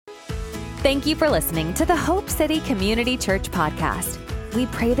Thank you for listening to the Hope City Community Church podcast. We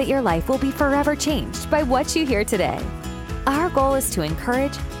pray that your life will be forever changed by what you hear today. Our goal is to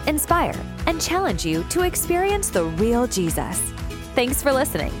encourage, inspire, and challenge you to experience the real Jesus. Thanks for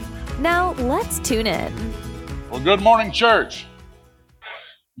listening. Now, let's tune in. Well, good morning, church.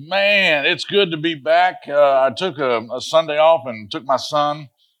 Man, it's good to be back. I took a Sunday off and took my son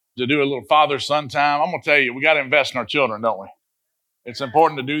to do a little father-son time. I'm going to tell you, we got to invest in our children, don't we? It's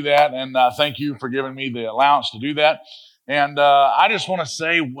important to do that, and thank you for giving me the allowance to do that. And I just want to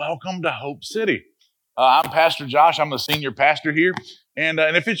say welcome to Hope City. I'm Pastor Josh. I'm the senior pastor here. And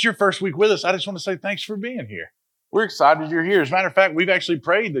if it's your first week with us, I just want to say thanks for being here. We're excited you're here. As a matter of fact, we've actually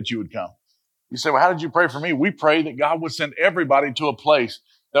prayed that you would come. You say, well, how did you pray for me? We pray that God would send everybody to a place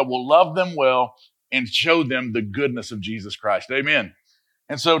that will love them well and show them the goodness of Jesus Christ. Amen.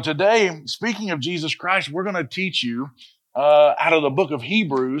 And so today, speaking of Jesus Christ, we're going to teach you out of the book of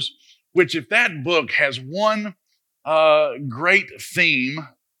Hebrews, which if that book has one great theme,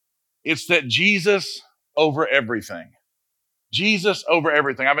 it's that Jesus over everything. Jesus over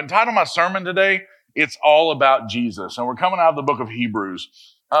everything. I've entitled my sermon today, It's All About Jesus. And we're coming out of the book of Hebrews.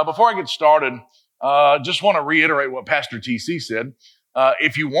 Before I get started, just want to reiterate what Pastor TC said.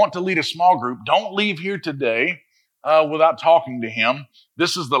 If you want to lead a small group, don't leave here today without talking to him.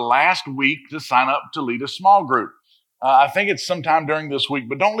 This is the last week to sign up to lead a small group. I think it's sometime during this week,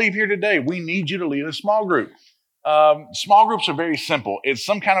 but don't leave here today. We need you to lead a small group. Small groups are very simple. It's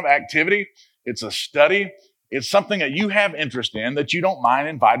some kind of activity. It's a study. It's something that you have interest in that you don't mind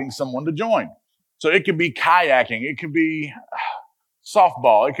inviting someone to join. So it could be kayaking. It could be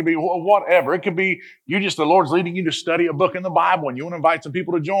softball. It could be whatever. It could be the Lord's leading you to study a book in the Bible and you want to invite some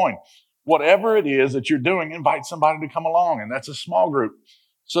people to join. Whatever it is that you're doing, invite somebody to come along, and that's a small group.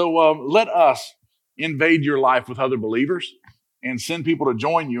 So let us invade your life with other believers and send people to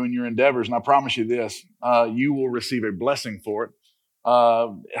join you in your endeavors. And I promise you this, you will receive a blessing for it.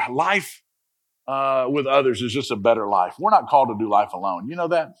 Life with others is just a better life. We're not called to do life alone. You know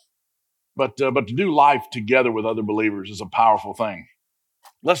that? But to do life together with other believers is a powerful thing.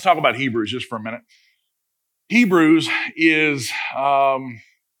 Let's talk about Hebrews just for a minute. Hebrews is not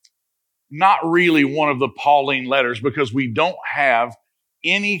really one of the Pauline letters because we don't have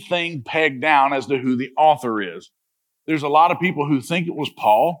anything pegged down as to who the author is. There's a lot of people who think it was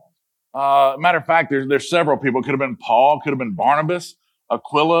Paul. Matter of fact, there's several people. It could have been Paul, could have been Barnabas,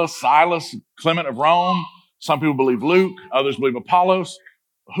 Aquila, Silas, Clement of Rome. Some people believe Luke, others believe Apollos.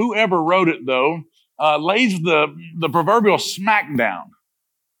 Whoever wrote it, though, lays the proverbial smackdown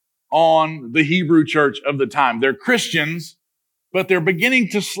on the Hebrew church of the time. They're Christians, but they're beginning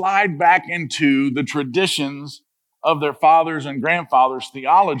to slide back into the traditions of their fathers and grandfathers'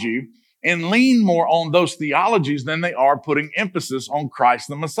 theology and lean more on those theologies than they are putting emphasis on Christ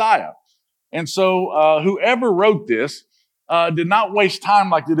the Messiah. And so whoever wrote this did not waste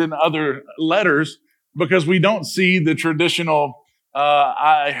time like they did in other letters because we don't see the traditional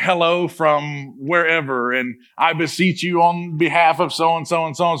hello from wherever and I beseech you on behalf of so-and-so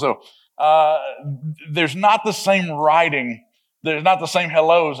and so-and-so. There's not the same writing. There's not the same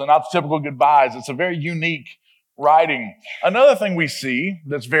hellos and not the typical goodbyes. It's a very unique writing. Another thing we see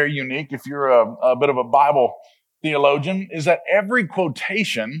that's very unique, if you're a bit of a Bible theologian, is that every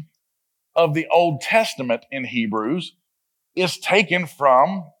quotation of the Old Testament in Hebrews is taken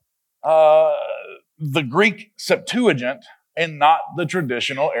from the Greek Septuagint and not the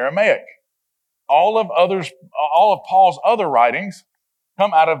traditional Aramaic. All of Paul's other writings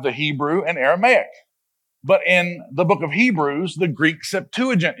come out of the Hebrew and Aramaic. But in the book of Hebrews, the Greek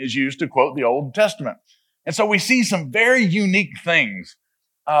Septuagint is used to quote the Old Testament. And so we see some very unique things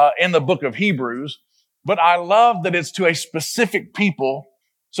in the book of Hebrews, but I love that it's to a specific people,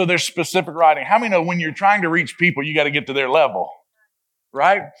 so there's specific writing. How many know when you're trying to reach people, you got to get to their level,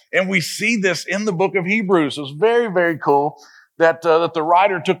 right? And we see this in the book of Hebrews. So it's very, very cool that the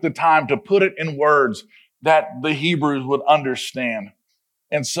writer took the time to put it in words that the Hebrews would understand.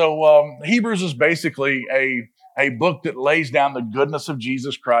 And so Hebrews is basically a book that lays down the goodness of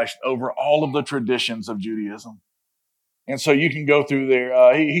Jesus Christ over all of the traditions of Judaism. And so you can go through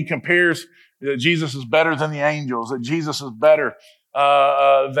there. He compares that Jesus is better than the angels, that Jesus is better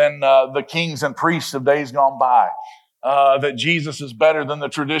than the kings and priests of days gone by, that Jesus is better than the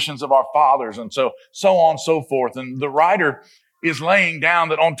traditions of our fathers, and so on and so forth. And the writer is laying down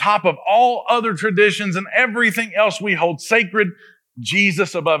that on top of all other traditions and everything else we hold sacred,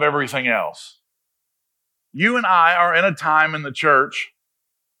 Jesus above everything else. You and I are in a time in the church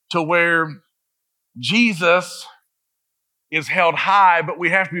to where Jesus is held high, but we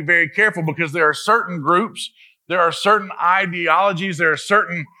have to be very careful because there are certain groups, there are certain ideologies, there are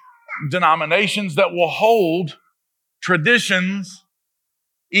certain denominations that will hold traditions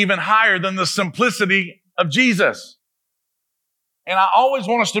even higher than the simplicity of Jesus. And I always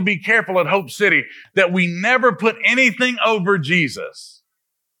want us to be careful at Hope City that we never put anything over Jesus.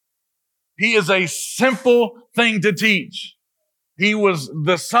 He is a simple thing to teach. He was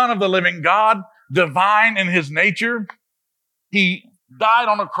the Son of the living God, divine in his nature. He died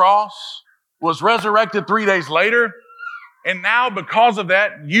on a cross, was resurrected 3 days later, and now because of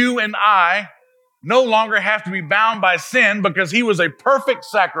that, you and I no longer have to be bound by sin because he was a perfect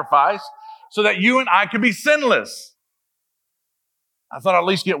sacrifice so that you and I could be sinless. I thought I'd at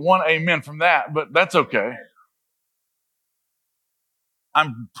least get one amen from that, but that's okay.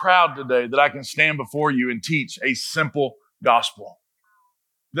 I'm proud today that I can stand before you and teach a simple gospel.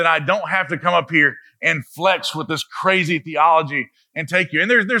 That I don't have to come up here and flex with this crazy theology and take you. And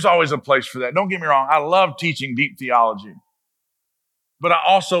there's always a place for that. Don't get me wrong. I love teaching deep theology. But I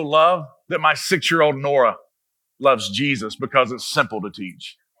also love that my 6-year-old Nora loves Jesus because it's simple to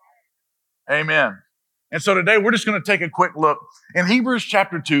teach. Amen. And so today we're just going to take a quick look. In Hebrews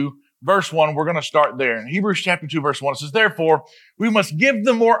chapter 2, verse 1, we're going to start there. In Hebrews chapter 2, verse 1, it says, "Therefore, we must give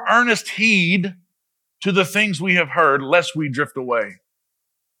the more earnest heed to the things we have heard, lest we drift away."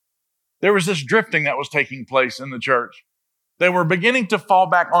 There was this drifting that was taking place in the church. They were beginning to fall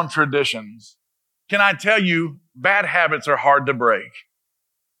back on traditions. Can I tell you, bad habits are hard to break.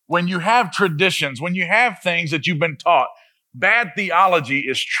 When you have traditions, when you have things that you've been taught, bad theology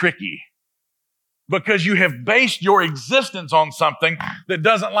is tricky because you have based your existence on something that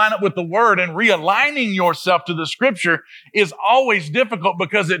doesn't line up with the word, and realigning yourself to the scripture is always difficult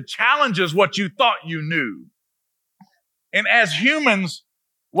because it challenges what you thought you knew. And as humans,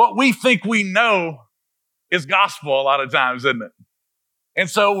 what we think we know is gospel a lot of times, isn't it? And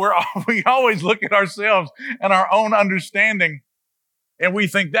so we always look at ourselves and our own understanding and we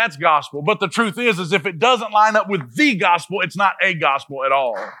think that's gospel. But the truth is if it doesn't line up with the gospel, it's not a gospel at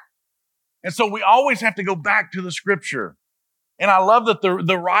all. And so we always have to go back to the scripture. And I love that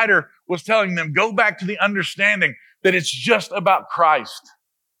the writer was telling them, go back to the understanding that it's just about Christ.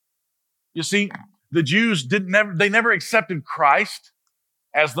 You see, the Jews never accepted Christ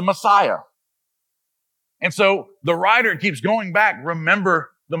as the Messiah. And so the writer keeps going back. Remember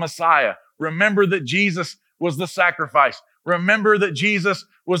the Messiah. Remember that Jesus was the sacrifice. Remember that Jesus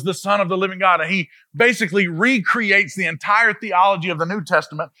was the Son of the living God. And he basically recreates the entire theology of the New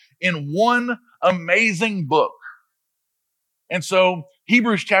Testament in one amazing book. And so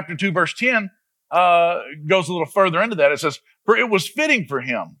Hebrews chapter 2, verse 10 goes a little further into that. It says, "For it was fitting for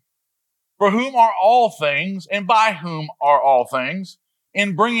him, for whom are all things, and by whom are all things,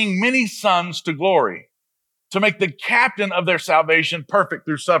 in bringing many sons to glory, to make the captain of their salvation perfect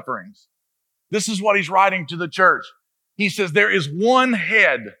through sufferings." This is what he's writing to the church. He says, there is one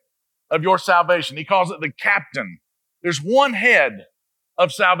head of your salvation. He calls it the captain. There's one head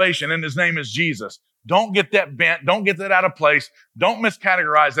of salvation, and his name is Jesus. Don't get that bent. Don't get that out of place. Don't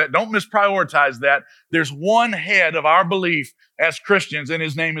miscategorize that. Don't misprioritize that. There's one head of our belief as Christians, and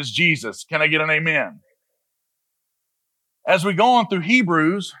his name is Jesus. Can I get an amen? As we go on through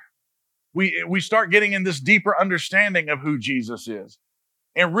Hebrews, we start getting in this deeper understanding of who Jesus is.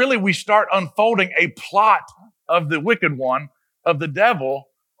 And really, we start unfolding a plot of the wicked one, of the devil,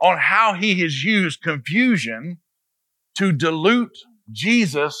 on how he has used confusion to dilute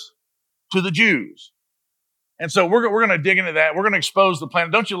Jesus to the Jews. And so we're going to dig into that. We're going to expose the plan.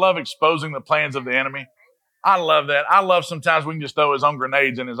 Don't you love exposing the plans of the enemy? I love that. I love sometimes we can just throw his own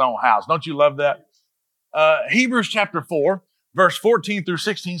grenades in his own house. Don't you love that? Hebrews chapter 4, verse 14 through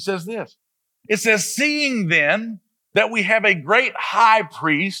 16 says this. It says, "Seeing then that we have a great high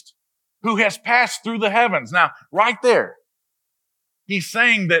priest who has passed through the heavens." Now, right there, he's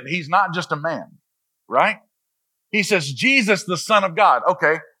saying that he's not just a man, right? He says, Jesus, the Son of God.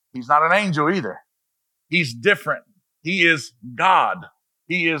 Okay, he's not an angel either. He's different. He is God.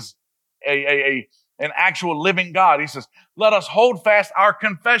 He is an actual living God. He says, "Let us hold fast our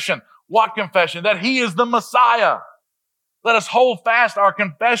confession." What confession? That he is the Messiah. Let us hold fast our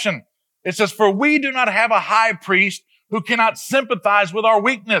confession. It says, "For we do not have a high priest who cannot sympathize with our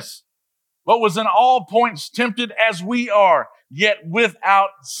weakness, but was in all points tempted as we are, yet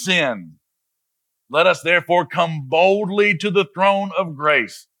without sin. Let us therefore come boldly to the throne of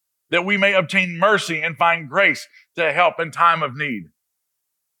grace, that we may obtain mercy and find grace to help in time of need."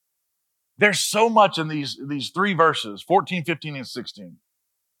 There's so much in these three verses, 14, 15, and 16.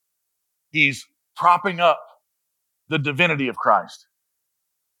 He's propping up the divinity of Christ.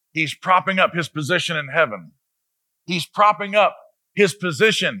 He's propping up his position in heaven. He's propping up his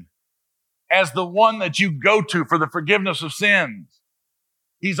position as the one that you go to for the forgiveness of sins.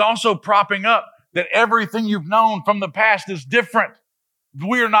 He's also propping up that everything you've known from the past is different.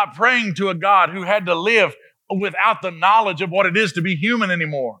 We are not praying to a God who had to live without the knowledge of what it is to be human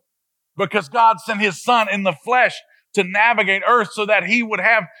anymore, because God sent his son in the flesh to navigate earth so that he would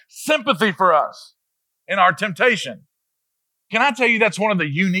have sympathy for us in our temptation. Can I tell you that's one of the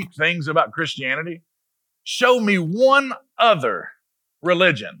unique things about Christianity? Show me one other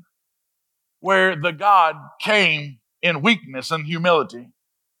religion where the God came in weakness and humility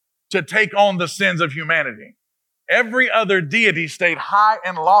to take on the sins of humanity. Every other deity stayed high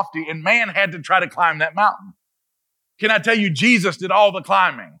and lofty, and man had to try to climb that mountain. Can I tell you, Jesus did all the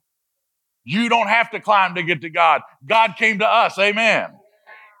climbing. You don't have to climb to get to God. God came to us. Amen.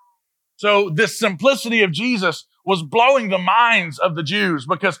 So this simplicity of Jesus was blowing the minds of the Jews,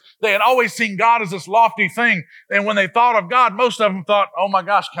 because they had always seen God as this lofty thing. And when they thought of God, most of them thought, oh my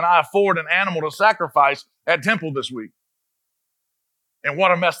gosh, can I afford an animal to sacrifice at temple this week? And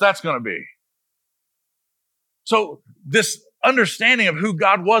what a mess that's going to be. So this understanding of who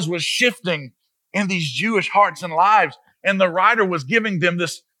God was shifting in these Jewish hearts and lives. And the writer was giving them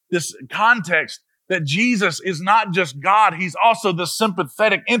this context that Jesus is not just God. He's also the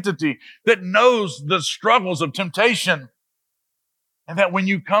sympathetic entity that knows the struggles of temptation. And that when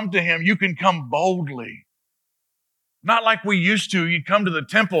you come to him, you can come boldly. Not like we used to. You'd come to the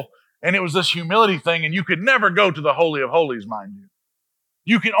temple and it was this humility thing, and you could never go to the Holy of Holies, mind you.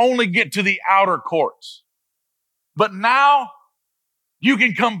 You can only get to the outer courts. But now you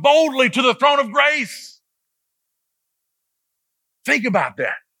can come boldly to the throne of grace. Think about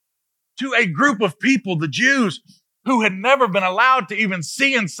that. To a group of people, the Jews, who had never been allowed to even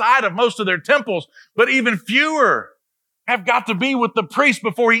see inside of most of their temples, but even fewer have got to be with the priest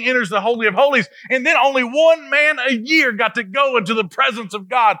before he enters the Holy of Holies. And then only one man a year got to go into the presence of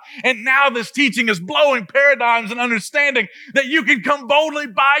God. And now this teaching is blowing paradigms and understanding that you can come boldly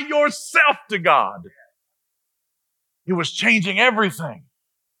by yourself to God. It was changing everything.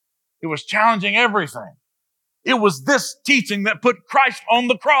 It was challenging everything. It was this teaching that put Christ on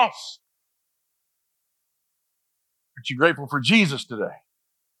the cross. Aren't you grateful for Jesus today?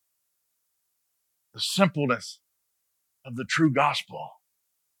 The simpleness of the true gospel.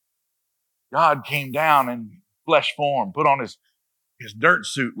 God came down in flesh form, put on his dirt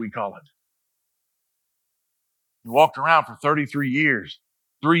suit, we call it. He walked around for 33 years,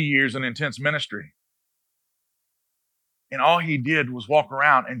 3 years in intense ministry. And all he did was walk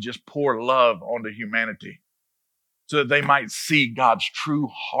around and just pour love onto humanity so that they might see God's true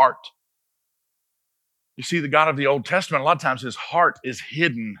heart. You see, the God of the Old Testament, a lot of times his heart is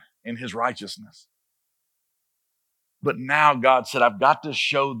hidden in his righteousness. But now God said, I've got to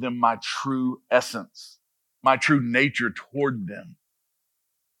show them my true essence, my true nature toward them.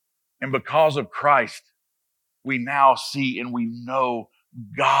 And because of Christ, we now see and we know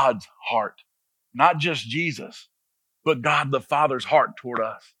God's heart, not just Jesus, but God the Father's heart toward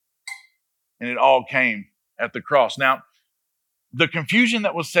us. And it all came at the cross. Now, the confusion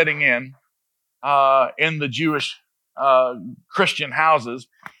that was setting in the Jewish Christian houses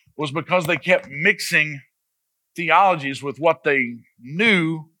was because they kept mixing theologies with what they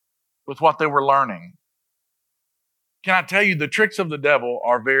knew with what they were learning. Can I tell you, the tricks of the devil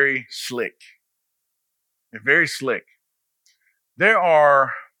are very slick. They're very slick. There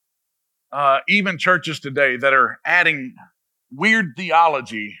are even churches today that are adding weird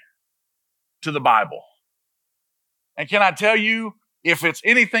theology to the Bible. And can I tell you, if it's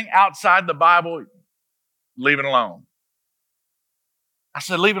anything outside the Bible, leave it alone. I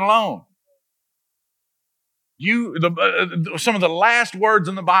said, leave it alone. Some of the last words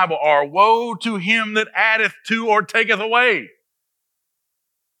in the Bible are, woe to him that addeth to or taketh away.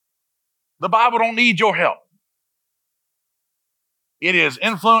 The Bible don't need your help. It is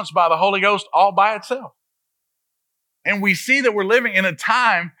influenced by the Holy Ghost all by itself. And we see that we're living in a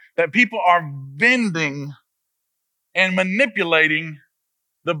time that people are bending and manipulating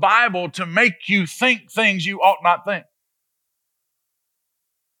the Bible to make you think things you ought not think.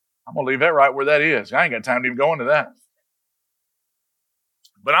 I'm going to leave that right where that is. I ain't got time to even go into that.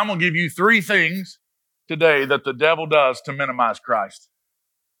 But I'm going to give you 3 things today that the devil does to minimize Christ.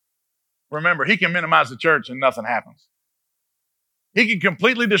 Remember, he can minimize the church and nothing happens. He can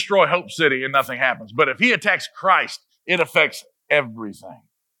completely destroy Hope City and nothing happens. But if he attacks Christ, it affects everything.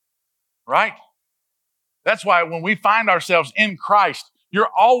 Right? That's why when we find ourselves in Christ, you're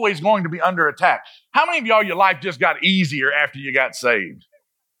always going to be under attack. How many of y'all, your life just got easier after you got saved?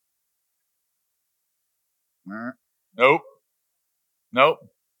 Nope.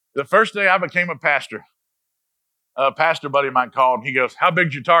 The first day I became a pastor buddy of mine called and he goes, how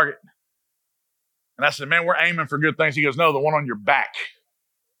big's your target? And I said, man, we're aiming for good things. He goes, no, the one on your back.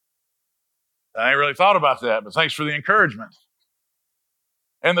 I ain't really thought about that, but thanks for the encouragement.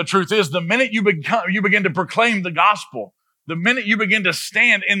 And the truth is, the minute you begin to proclaim the gospel, the minute you begin to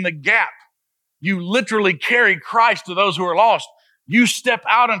stand in the gap, you literally carry Christ to those who are lost. You step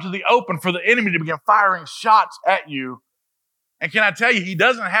out into the open for the enemy to begin firing shots at you. And can I tell you, he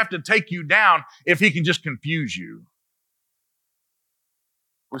doesn't have to take you down if he can just confuse you.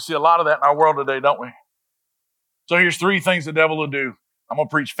 We see a lot of that in our world today, don't we? So here's 3 things the devil will do. I'm going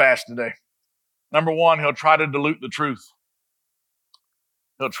to preach fast today. Number 1, he'll try to dilute the truth.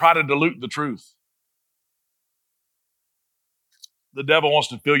 He'll try to dilute the truth. The devil wants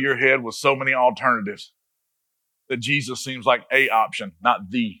to fill your head with so many alternatives that Jesus seems like a option, not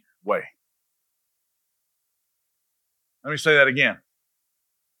the way. Let me say that again.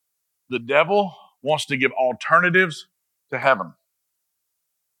 The devil wants to give alternatives to heaven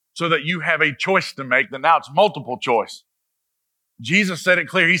so that you have a choice to make, that now it's multiple choice. Jesus said it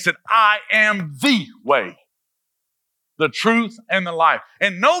clear. He said, I am the way, the truth, and the life.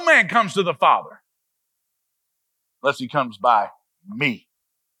 And no man comes to the Father unless he comes by me.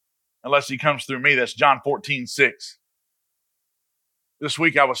 Unless he comes through me. That's John 14:6. This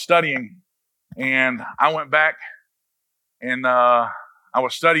week I was studying, and I went back and I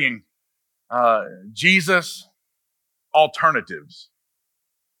was studying Jesus alternatives.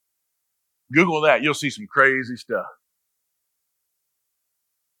 Google that. You'll see some crazy stuff.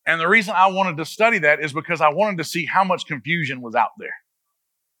 And the reason I wanted to study that is because I wanted to see how much confusion was out there.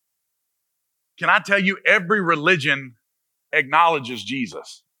 Can I tell you, every religion acknowledges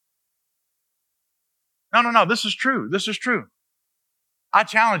Jesus. No. This is true. This is true. I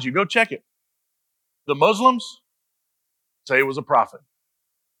challenge you. Go check it. The Muslims say he was a prophet.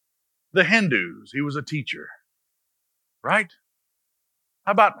 The Hindus, he was a teacher. Right?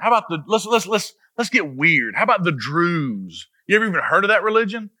 How about the, let's get weird. How about the Druze? You ever even heard of that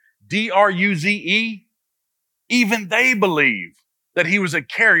religion? Druze? Even they believe that he was a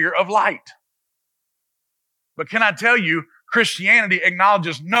carrier of light. But can I tell you, Christianity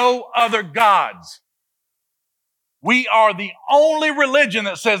acknowledges no other gods. We are the only religion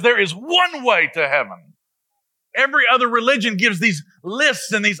that says there is one way to heaven. Every other religion gives these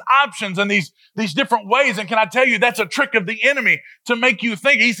lists and these options and these different ways. And can I tell you, that's a trick of the enemy to make you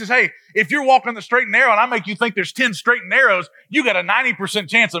think. He says, hey, if you're walking the straight and narrow and I make you think there's 10 straight and narrows, you got a 90%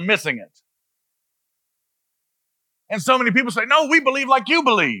 chance of missing it. And so many people say, no, we believe like you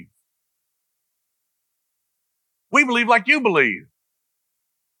believe. We believe like you believe.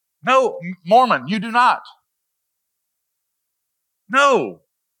 No, Mormon, you do not. No,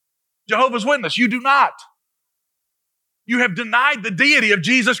 Jehovah's Witness, you do not. You have denied the deity of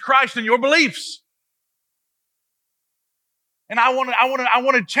Jesus Christ in your beliefs. And I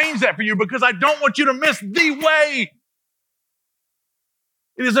want to change that for you because I don't want you to miss the way.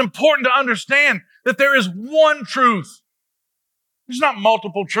 It is important to understand that there is one truth. There's not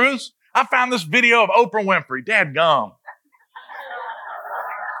multiple truths. I found this video of Oprah Winfrey. Dadgum.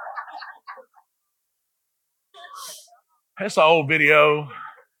 It's an old video.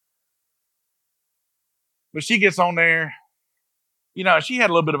 But she gets on there. You know, she had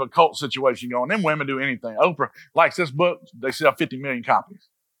a little bit of a cult situation going. Them women do anything. Oprah likes this book. They sell 50 million copies.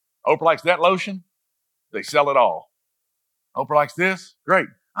 Oprah likes that lotion. They sell it all. Oprah likes this. Great.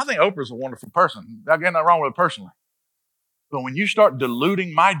 I think Oprah's a wonderful person. I get nothing wrong with her personally. But when you start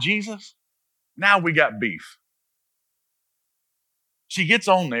diluting my Jesus, now we got beef. She gets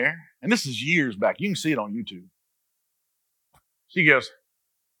on there, and this is years back. You can see it on YouTube. She goes,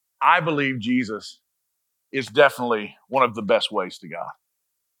 I believe Jesus is definitely one of the best ways to God.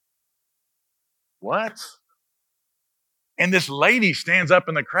 What? And this lady stands up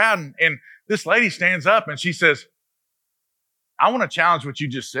in the crowd, and this lady stands up and she says, I want to challenge what you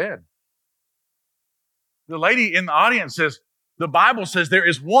just said. The lady in the audience says, the Bible says there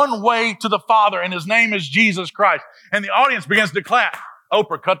is one way to the Father, and his name is Jesus Christ. And the audience begins to clap.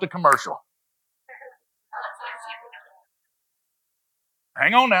 Oprah, cut the commercial.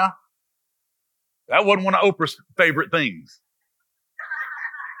 Hang on now. That wasn't one of Oprah's favorite things.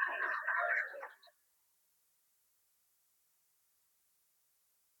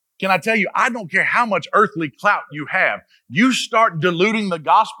 Can I tell you, I don't care how much earthly clout you have. You start diluting the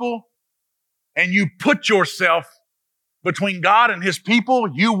gospel and you put yourself between God and his people,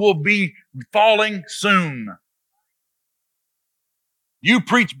 you will be falling soon. You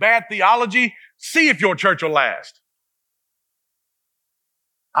preach bad theology, see if your church will last.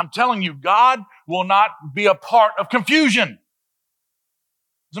 I'm telling you, God will not be a part of confusion.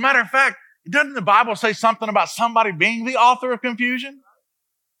 As a matter of fact, doesn't the Bible say something about somebody being the author of confusion?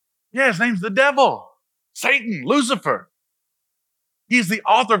 Yeah, his name's the devil, Satan, Lucifer. He's the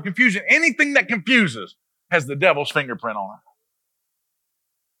author of confusion. Anything that confuses has the devil's fingerprint on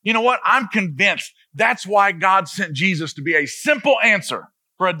it. You know what? I'm convinced that's why God sent Jesus to be a simple answer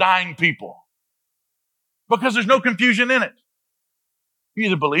for a dying people. Because there's no confusion in it. You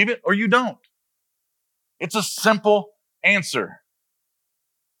either believe it or you don't. It's a simple answer.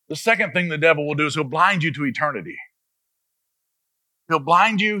 The second thing the devil will do is he'll blind you to eternity. He'll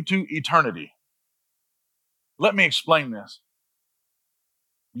blind you to eternity. Let me explain this.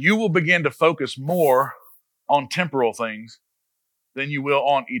 You will begin to focus more on temporal things than you will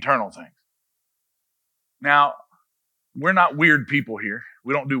on eternal things. Now, we're not weird people here.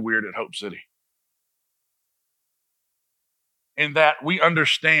 We don't do weird at Hope City. In that we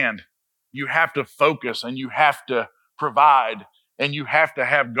understand you have to focus and you have to provide and you have to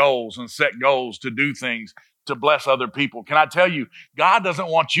have goals and set goals to do things to bless other people. Can I tell you, God doesn't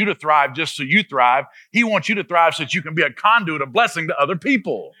want you to thrive just so you thrive. He wants you to thrive so that you can be a conduit of blessing to other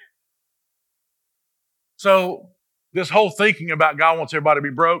people. So this whole thinking about God wants everybody to be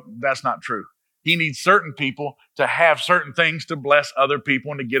broke, that's not true. He needs certain people to have certain things to bless other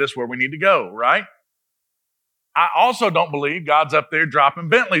people and to get us where we need to go, right? I also don't believe God's up there dropping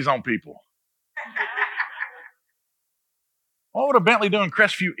Bentleys on people. What would a Bentley do in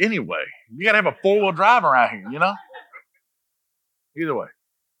Crestview anyway? You got to have a four-wheel drive around here, you know? Either way,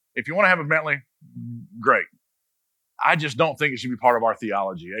 if you want to have a Bentley, great. I just don't think it should be part of our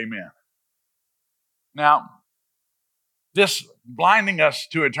theology. Amen. Now, this blinding us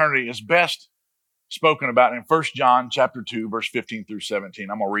to eternity is best spoken about in 1 John chapter 2, verse 15 through 17.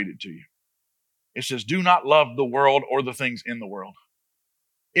 I'm going to read it to you. It says, "Do not love the world or the things in the world.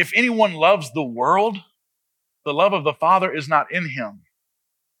 If anyone loves the world, the love of the Father is not in him.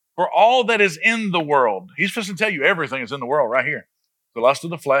 For all that is in the world," he's supposed to tell you everything that's in the world right here. The lust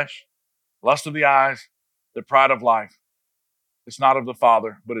of the flesh, lust of the eyes, the pride of life. It's not of the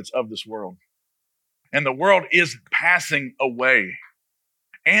Father, but it's of this world. And the world is passing away,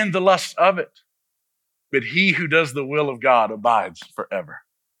 and the lust of it. But he who does the will of God abides forever.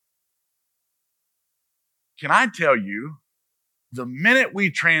 Can I tell you, the minute we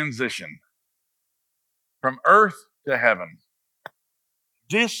transition from earth to heaven,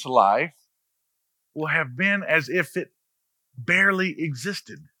 this life will have been as if it barely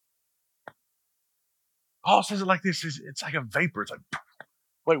existed. Paul says it like this, it's like a vapor. It's like,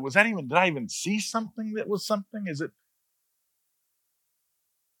 wait, did I even see something that was something? Is it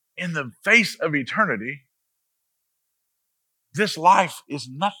in the face of eternity? This life is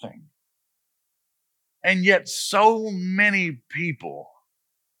nothing. And yet so many people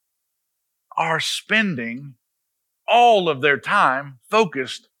are spending all of their time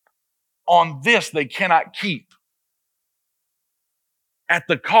focused on this they cannot keep at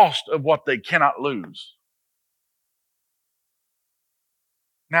the cost of what they cannot lose.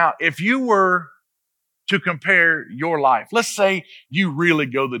 Now, if you were to compare your life, let's say you really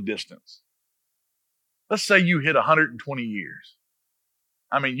go the distance. Let's say you hit 120 years.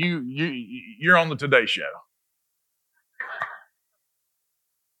 I mean, you're on the Today Show.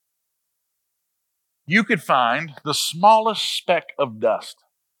 You could find the smallest speck of dust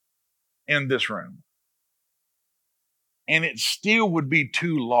in this room, and it still would be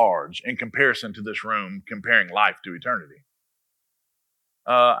too large in comparison to this room, comparing life to eternity.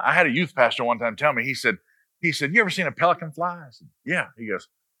 I had a youth pastor one time tell me, he said, "You ever seen a pelican fly?" I said, "Yeah." He goes,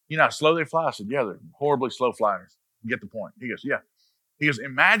 "You know how slow they fly?" I said, "Yeah, they're horribly slow flyers. You get the point." He goes, "Yeah." He goes,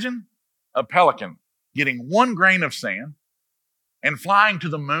 "Imagine a pelican getting one grain of sand and flying to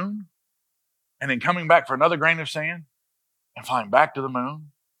the moon and then coming back for another grain of sand and flying back to the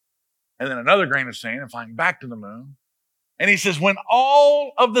moon and then another grain of sand and flying back to the moon." And he says, when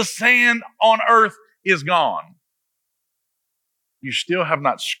all of the sand on earth is gone, you still have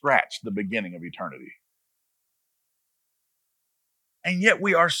not scratched the beginning of eternity. And yet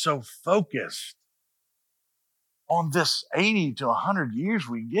we are so focused on this 80 to 100 years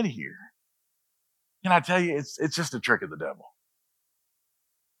we get here. Can I tell you, it's just a trick of the devil.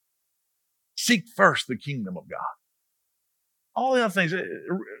 Seek first the kingdom of God. All the other things,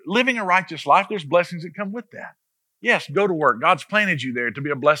 living a righteous life, there's blessings that come with that. Yes, go to work. God's planted you there to be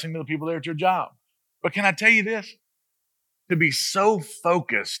a blessing to the people there at your job. But can I tell you this? To be so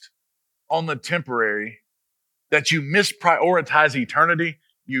focused on the temporary that you misprioritize eternity,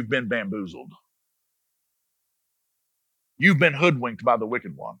 you've been bamboozled. You've been hoodwinked by the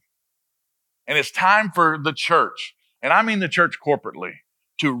wicked one. And it's time for the church, and I mean the church corporately,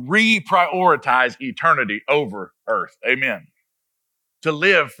 to reprioritize eternity over earth. Amen. To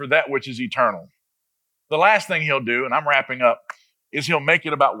live for that which is eternal. The last thing he'll do, and I'm wrapping up, is he'll make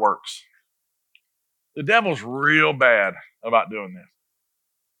it about works. The devil's real bad about doing this.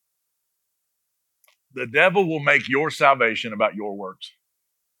 The devil will make your salvation about your works.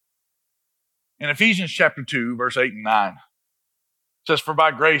 In Ephesians chapter 2, verse 8 and 9, it says, "For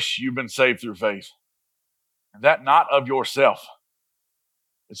by grace you've been saved through faith, and that not of yourself.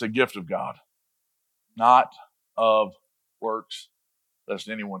 It's a gift of God, not of works, lest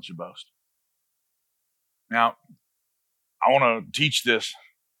anyone should boast." Now, I want to teach this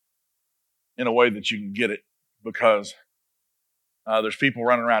in a way that you can get it, because there's people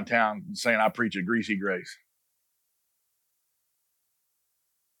running around town saying I preach a greasy grace.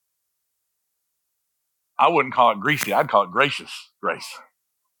 I wouldn't call it greasy. I'd call it gracious grace.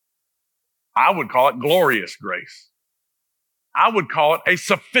 I would call it glorious grace. I would call it a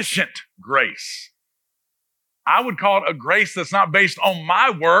sufficient grace. I would call it a grace that's not based on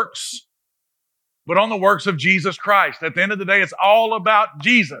my works, but on the works of Jesus Christ. At the end of the day, it's all about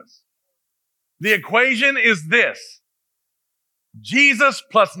Jesus. The equation is this: Jesus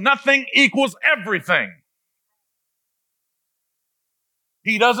plus nothing equals everything.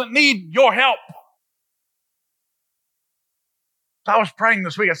 He doesn't need your help. So I was praying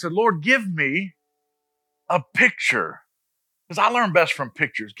this week. I said, Lord, give me a picture, because I learn best from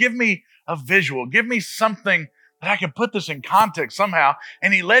pictures. Give me a visual. Give me something that I can put this in context somehow.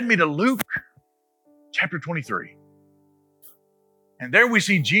 And he led me to Luke chapter 23. And there we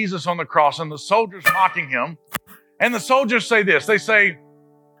see Jesus on the cross and the soldiers mocking him. And the soldiers say this. They say,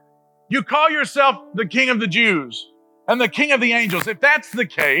 "You call yourself the King of the Jews and the King of the angels. If that's the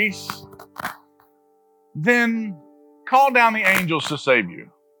case, then call down the angels to save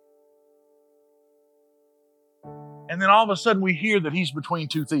you." And then all of a sudden we hear that he's between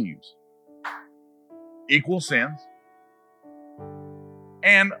two thieves. Equal sins.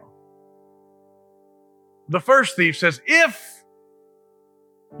 And the first thief says, "If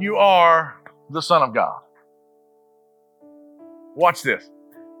you are the Son of God." Watch this.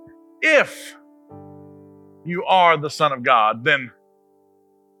 If you are the Son of God, then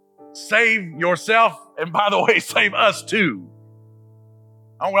save yourself, and by the way, save us too.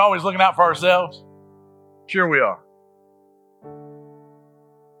 Aren't we always looking out for ourselves? Sure we are.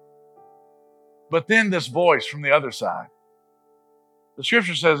 But then this voice from the other side, the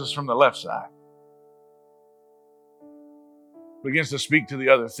scripture says it's from the left side, begins to speak to the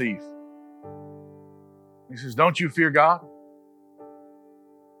other thief. He says, "Don't you fear God?"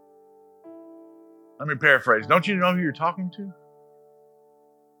 Let me paraphrase. Don't you know who you're talking to?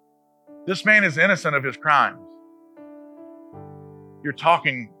 This man is innocent of his crimes. You're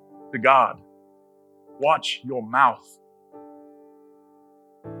talking to God. Watch your mouth.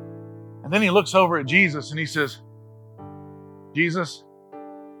 And then he looks over at Jesus and he says, "Jesus,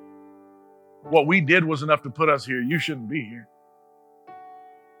 what we did was enough to put us here. You shouldn't be here.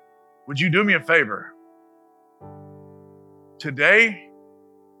 Would you do me a favor? Today,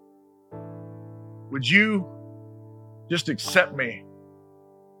 would you just accept me?"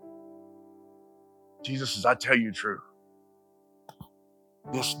 Jesus says, "I tell you the truth.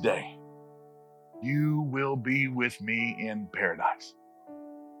 This day, you will be with me in paradise."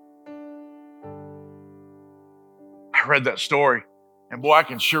 I read that story, and boy, I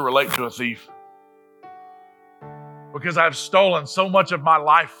can sure relate to a thief, because I've stolen so much of my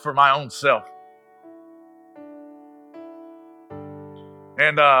life for my own self.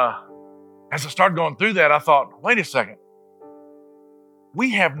 And as I started going through that, I thought, wait a second.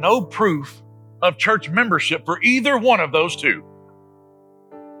 We have no proof of church membership for either one of those two.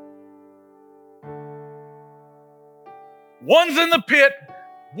 One's in the pit,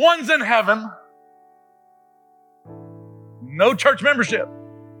 one's in heaven. No church membership.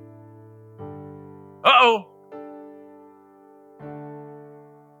 Uh-oh.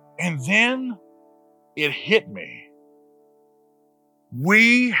 And then it hit me.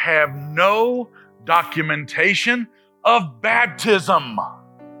 We have no documentation of baptism.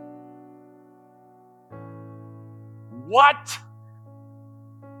 What?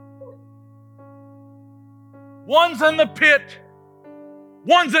 One's in the pit,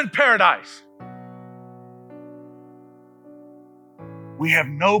 one's in paradise. We have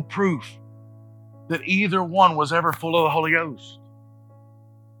no proof that either one was ever full of the Holy Ghost.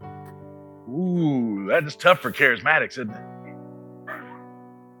 Ooh, that is tough for charismatics, isn't it?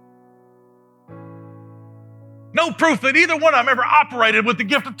 No proof that either one of them ever operated with the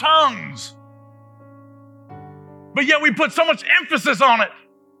gift of tongues. But yet we put so much emphasis on it.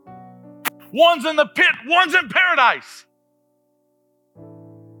 One's in the pit, one's in paradise.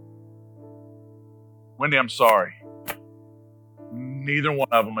 Wendy, I'm sorry. Neither one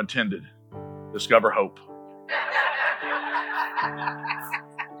of them attended Discover Hope.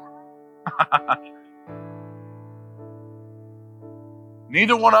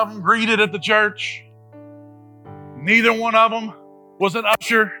 Neither one of them greeted at the church. Neither one of them was an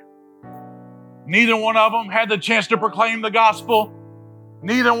usher. Neither one of them had the chance to proclaim the gospel.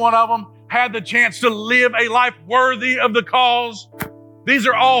 Neither one of them had the chance to live a life worthy of the cause. These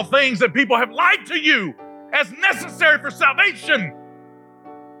are all things that people have lied to you as necessary for salvation.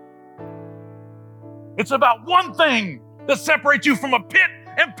 It's about one thing that separates you from a pit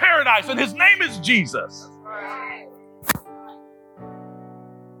and paradise, and His name is Jesus.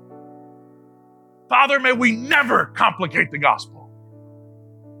 Father, may we never complicate the gospel.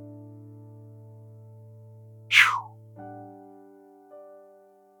 Whew.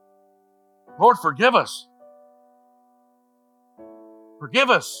 Lord, forgive us. Forgive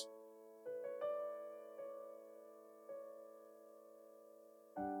us.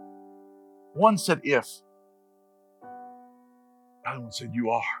 One said if. The other one said you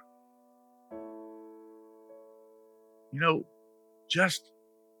are. You know, just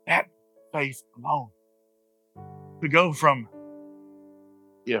that faith alone. To go from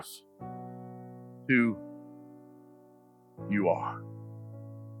if to you are.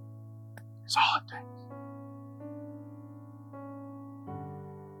 It's all it takes.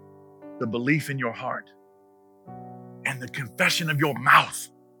 The belief in your heart and the confession of your mouth.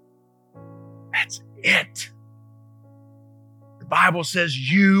 That's it. The Bible says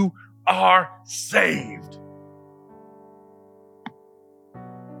you are saved.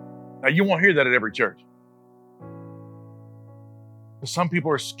 Now, you won't hear that at every church. But some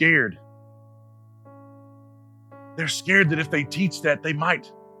people are scared. They're scared that if they teach that,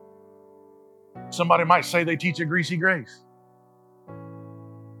 somebody might say they teach a greasy grace.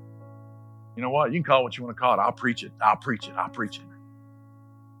 You know what? You can call it what you want to call it. I'll preach it. I'll preach it. I'll preach it.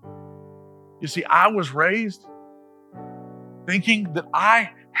 You see, I was raised thinking that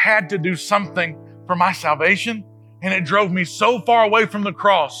I had to do something for my salvation, and it drove me so far away from the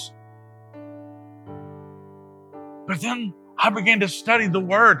cross. But then I began to study the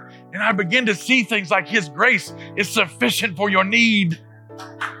Word, and I began to see things like His grace is sufficient for your need.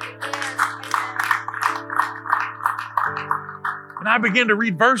 And I began to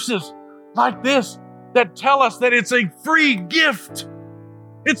read verses like this that tell us that it's a free gift.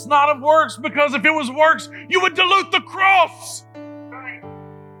 It's not of works, because if it was works, you would dilute the cross.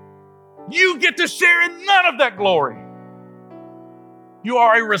 You get to share in none of that glory. You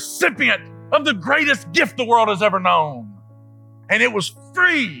are a recipient of the greatest gift the world has ever known. And it was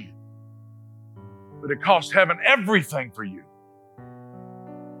free, but it cost heaven everything for you.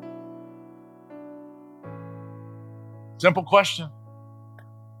 Simple question.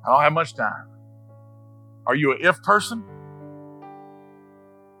 I don't have much time. Are you an if person?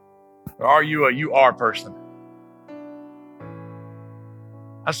 Or are you a you are person?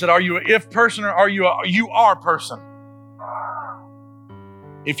 I said, are you an if person, or are you a you are person?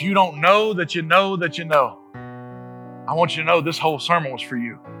 If you don't know that you know that you know, I want you to know this whole sermon was for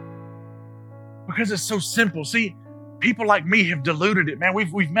you. Because it's so simple. See, people like me have diluted it, man.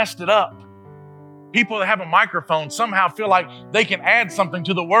 We've messed it up. People that have a microphone somehow feel like they can add something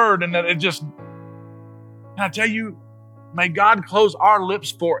to the word, and that it just, can I tell you, may God close our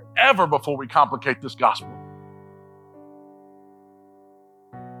lips forever before we complicate this gospel.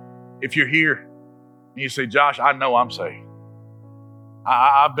 If you're here and you say, Josh, I know I'm saved.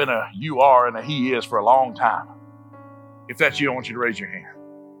 I've been a you are and a he is for a long time. If that's you, I want you to raise your hand.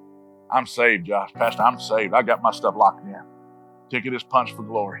 I'm saved, Josh. Pastor, I'm saved. I got my stuff locked in. Ticket is punched for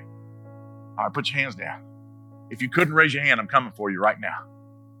glory. All right, put your hands down. If you couldn't raise your hand, I'm coming for you right now.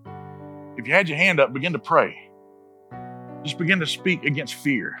 If you had your hand up, begin to pray. Just begin to speak against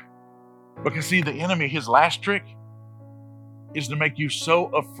fear. Because see, the enemy, his last trick is to make you so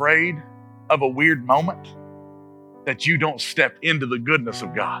afraid of a weird moment that you don't step into the goodness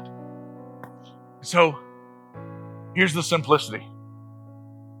of God. So, here's the simplicity.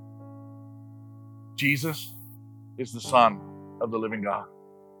 Jesus is the Son of the living God.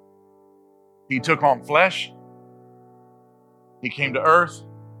 He took on flesh. He came to earth.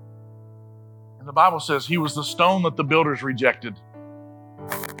 And the Bible says he was the stone that the builders rejected.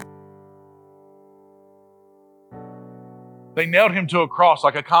 They nailed him to a cross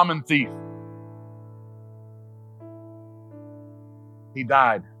like a common thief. He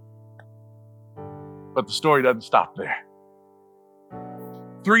died. But the story doesn't stop there.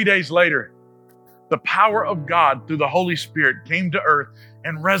 3 days later, the power of God through the Holy Spirit came to earth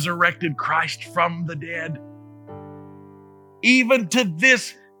and resurrected Christ from the dead. Even to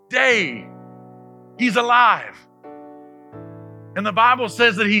this day, he's alive. And the Bible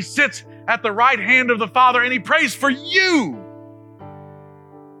says that he sits at the right hand of the Father and he prays for you.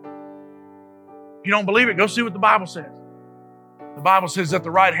 If you don't believe it, go see what the Bible says. The Bible says at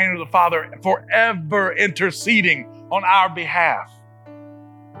the right hand of the Father, forever interceding on our behalf.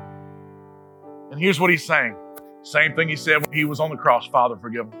 And here's what he's saying. Same thing he said when he was on the cross. Father,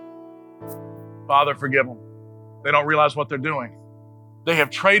 forgive them. Father, forgive them. They don't realize what they're doing. They have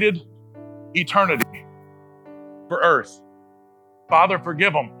traded eternity for earth. Father,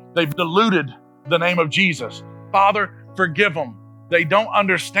 forgive them. They've diluted the name of Jesus. Father, forgive them. They don't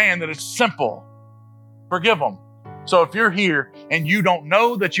understand that it's simple. Forgive them. So if you're here and you don't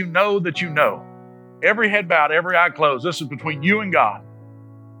know that you know that you know, every head bowed, every eye closed, this is between you and God.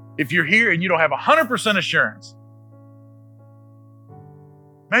 If you're here and you don't have 100% assurance,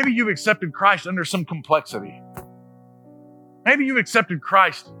 maybe you've accepted Christ under some complexity. Maybe you accepted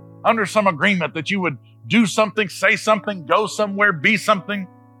Christ under some agreement that you would do something, say something, go somewhere, be something.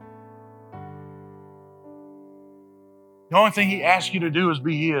 The only thing he asks you to do is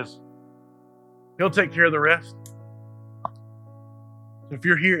be his. He'll take care of the rest. So if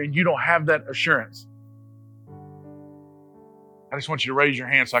you're here and you don't have that assurance, I just want you to raise your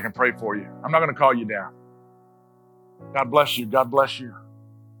hand so I can pray for you. I'm not going to call you down. God bless you. God bless you.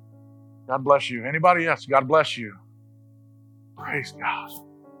 God bless you. Anybody else? God bless you. Praise God.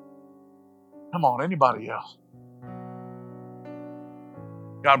 Come on, anybody else?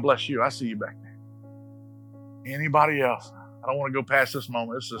 God bless you. I see you back there. Anybody else? I don't want to go past this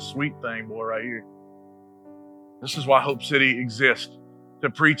moment. This is a sweet thing, boy, right here. This is why Hope City exists, to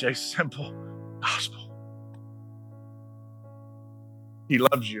preach a simple gospel. He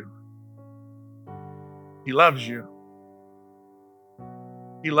loves you. He loves you.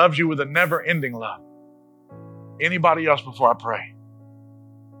 He loves you with a never-ending love. Anybody else before I pray?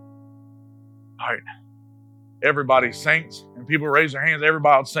 All right. Everybody, saints, and people raise their hands.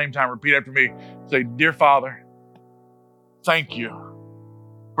 Everybody at the same time, repeat after me. Say, Dear Father, thank you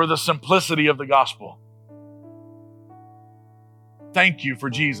for the simplicity of the gospel. Thank you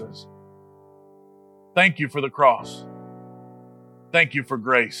for Jesus. Thank you for the cross. Thank you for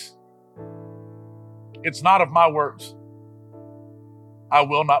grace. It's not of my works. I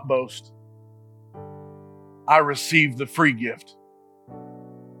will not boast. I receive the free gift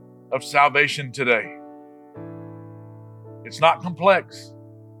of salvation today. It's not complex.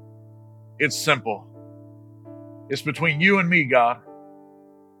 It's simple. It's between you and me, God.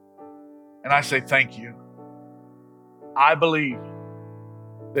 And I say thank you. I believe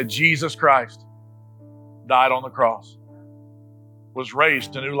that Jesus Christ died on the cross, was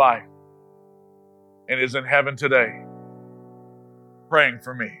raised to new life, and is in heaven today, praying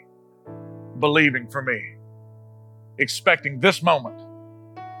for me, believing for me, expecting this moment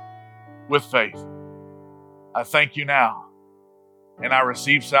with faith. I thank you now, and I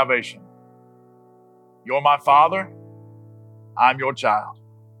receive salvation. You're my Father, I'm your child.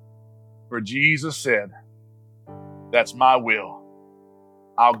 For Jesus said, that's my will.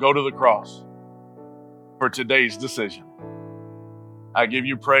 I'll go to the cross for today's decision. I give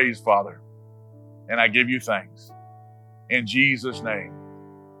you praise, Father, and I give you thanks. In Jesus' name.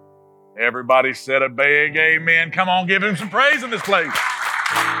 Everybody said a big amen. Come on, give him some praise in this place.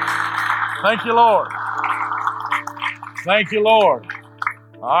 Thank you, Lord. Thank you, Lord.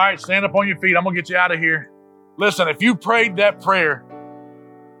 All right, stand up on your feet. I'm going to get you out of here. Listen, if you prayed that prayer,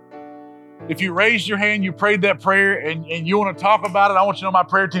 if you raised your hand, you prayed that prayer, and you want to talk about it, I want you to know my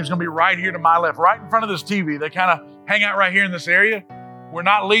prayer team is going to be right here to my left, right in front of this TV. They kind of hang out right here in this area. We're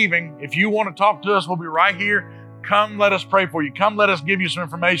not leaving. If you want to talk to us, we'll be right here. Come, let us pray for you. Come, let us give you some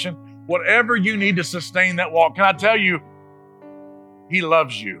information. Whatever you need to sustain that walk. Can I tell you, he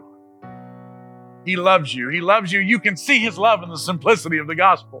loves you. He loves you. He loves you. You can see his love in the simplicity of the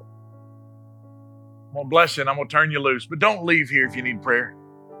gospel. I'm going to bless you and I'm going to turn you loose. But don't leave here if you need prayer.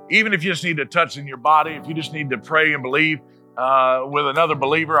 Even if you just need a touch in your body, if you just need to pray and believe with another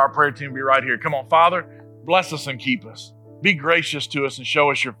believer, our prayer team will be right here. Come on, Father, bless us and keep us. Be gracious to us and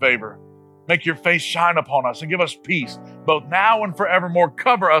show us your favor. Make your face shine upon us and give us peace, both now and forevermore.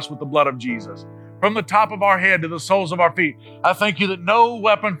 Cover us with the blood of Jesus. From the top of our head to the soles of our feet, I thank you that no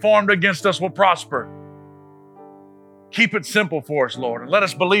weapon formed against us will prosper. Keep it simple for us, Lord, and let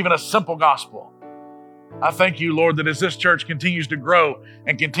us believe in a simple gospel. I thank you, Lord, that as this church continues to grow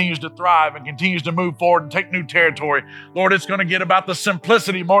and continues to thrive and continues to move forward and take new territory, Lord, it's going to get about the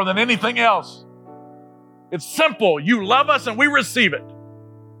simplicity more than anything else. It's simple. You love us and we receive it.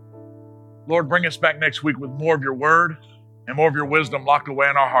 Lord, bring us back next week with more of your word and more of your wisdom locked away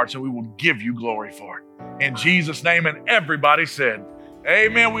in our hearts, and we will give you glory for it. In Jesus' name, and everybody said,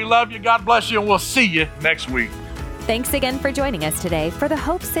 amen. We love you. God bless you, and we'll see you next week. Thanks again for joining us today for the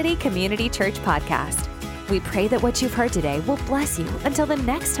Hope City Community Church podcast. We pray that what you've heard today will bless you until the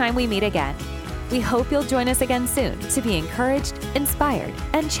next time we meet again. We hope you'll join us again soon to be encouraged, inspired,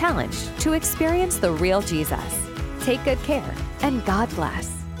 and challenged to experience the real Jesus. Take good care, and God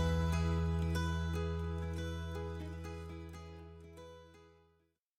bless.